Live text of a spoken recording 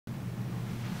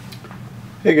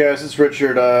Hey guys, it's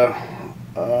Richard.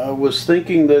 I was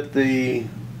thinking that the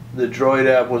Droid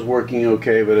app was working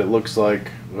okay, but it looks like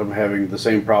I'm having the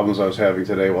same problems I was having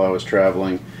today while I was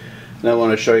traveling. And I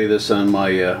want to show you this on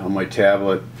my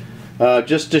tablet.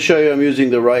 Just to show you I'm using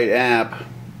the right app,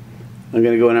 I'm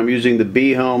going to go and I'm using the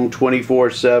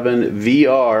BeHome247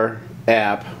 VR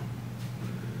app.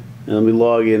 And let me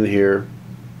log in here.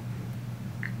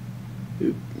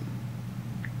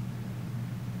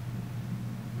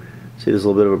 See, there's a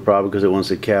little bit of a problem because it wants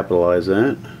to capitalize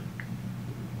that.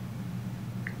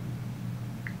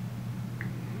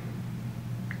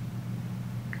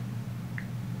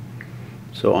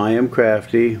 So I am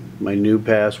crafty. My new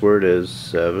password is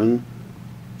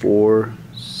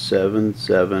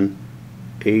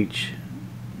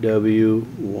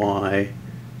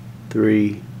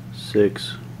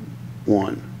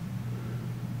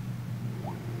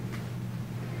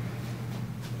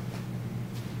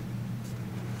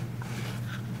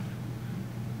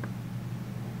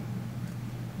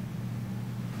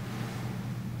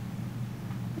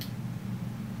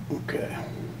Okay.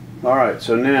 Alright,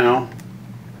 so now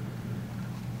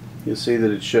you'll see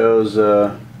that it shows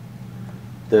that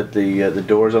the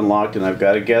door's unlocked and I've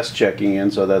got a guest checking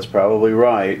in, so that's probably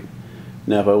right.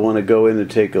 Now if I want to go in and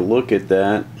take a look at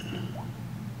that,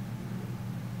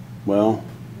 well,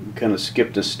 kind of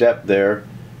skipped a step there.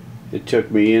 It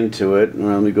took me into it.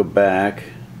 Let me go back.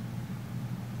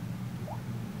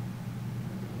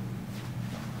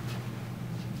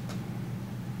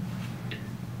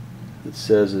 It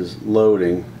says is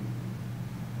loading.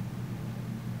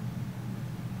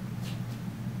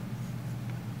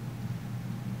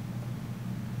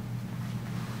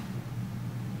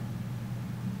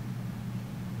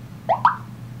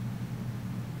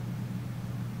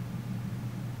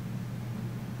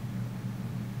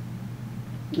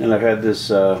 And I've had this,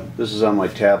 this is on my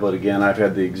tablet again. I've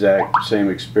had the exact same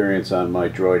experience on my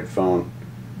Droid phone.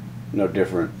 No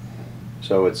different.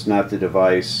 So it's not the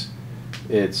device.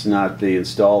 It's not the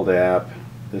installed app.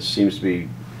 This seems to be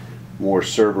more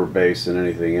server based than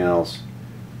anything else.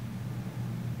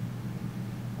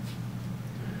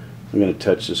 I'm going to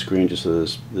touch the screen just so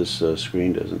this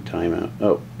screen doesn't time out.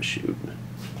 Oh, shoot.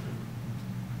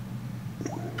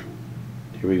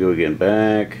 Here we go again.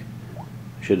 Back.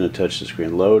 Shouldn't have touched the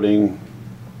screen. Loading.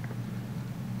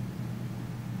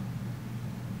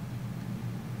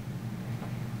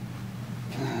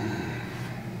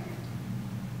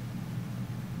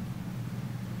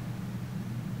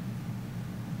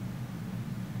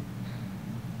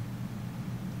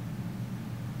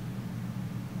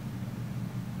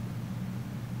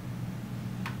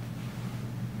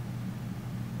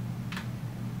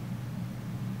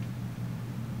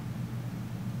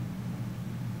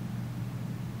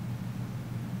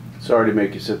 Sorry to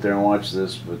make you sit there and watch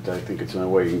this, but I think it's the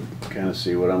only way you can kind of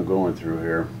see what I'm going through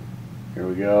here. Here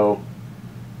we go.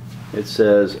 It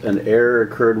says an error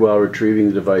occurred while retrieving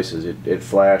the devices. It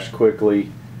flashed quickly.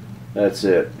 That's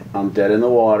it. I'm dead in the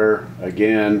water.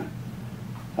 Again,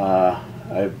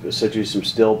 I've sent you some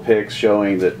still pics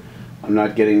showing that I'm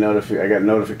not getting I got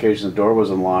notification the door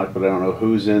was unlocked, but I don't know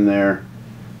who's in there.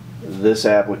 This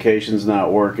application's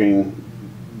not working.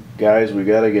 Guys, we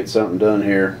got to get something done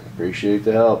here. Appreciate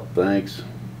the help. Thanks.